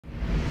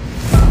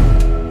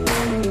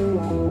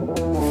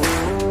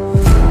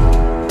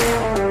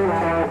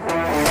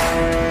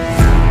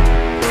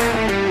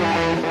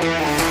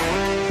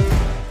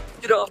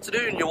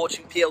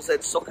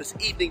PLZ Soccer's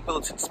evening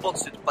bulletin,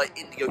 sponsored by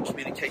Indigo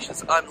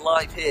Communications. I'm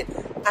live here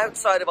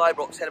outside of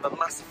Ibrox, ahead of a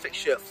massive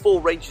fixture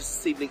for Rangers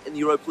this evening in the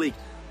Europa League.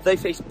 They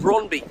face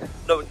Brondby,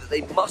 knowing that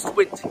they must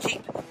win to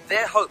keep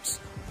their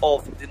hopes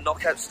of the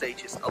knockout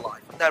stages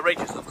alive. Now,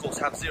 Rangers, of course,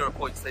 have 0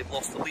 points. They've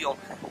lost to Lyon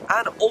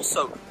and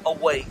also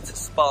away to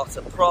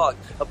Sparta Prague.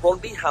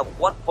 Brondby have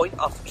 1 point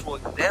after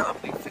drawing their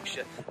opening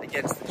fixture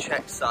against the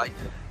Czech side.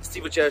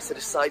 Steve Gerrard said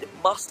his side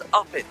must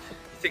up it.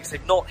 He thinks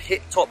they've not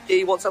hit top gear.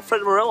 He wants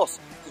Alfredo Morelos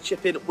to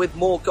chip in with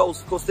more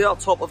goals. Of course, they are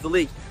top of the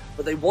league,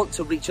 but they want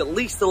to reach at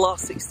least the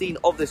last 16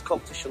 of this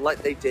competition like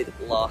they did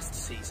last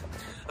season.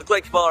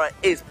 Glenn Kamara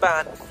is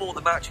banned for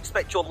the match.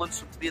 Expect John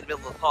Lundstrom to be in the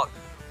middle of the park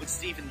with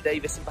Stephen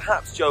Davis and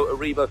perhaps Joe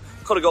Aribo.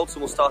 Connor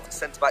Goldson will start at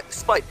centre-back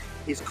despite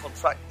his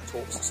contract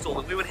talks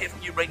stalling. We want to hear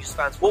from you Rangers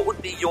fans. What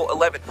would be your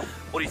 11?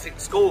 What do you think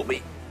the score will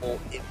be, more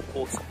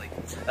importantly?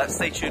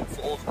 Stay tuned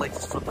for all the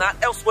latest from that.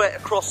 Elsewhere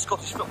across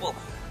Scottish football,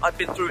 I've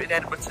been through in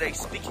Edinburgh today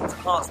speaking to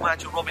Hearts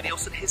manager Robbie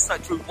Neilson. His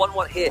side drew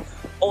 1-1 here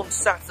on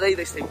Saturday.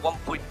 They stay 1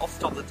 point off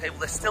the top of the table.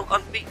 They're still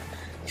unbeaten.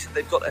 He said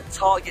they've got a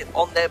target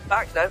on their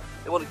back now.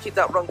 They want to keep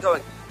that run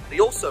going. They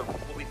also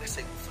will be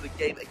missing for the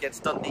game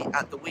against Dundee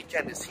at the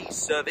weekend as he's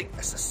serving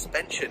a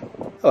suspension.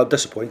 I'm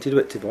disappointed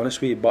with it, to be honest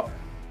with you, but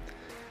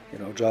you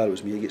know, I'd rather it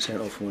was me to get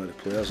sent off from one of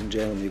the players, and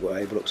generally you got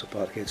Ibrox or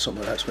Parkhead,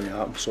 something like that's when it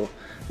happens. So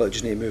I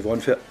just need to move on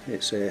for it.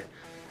 It's not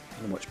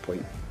much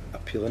point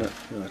appealing it.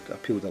 You know, I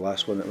appealed the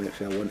last one when it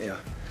fell into a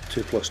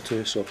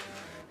 2+2, so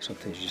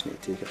sometimes you just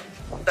need to take it.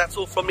 That's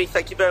all from me.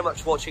 Thank you very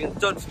much for watching, and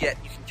don't forget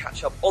you can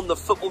catch up on the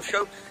football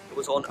show. It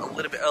was on a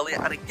little bit earlier,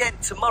 and again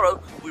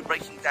tomorrow we're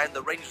breaking down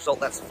the Rangers result.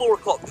 That's 4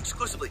 o'clock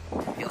exclusively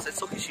on PLZ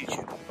Soccer's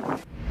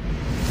YouTube.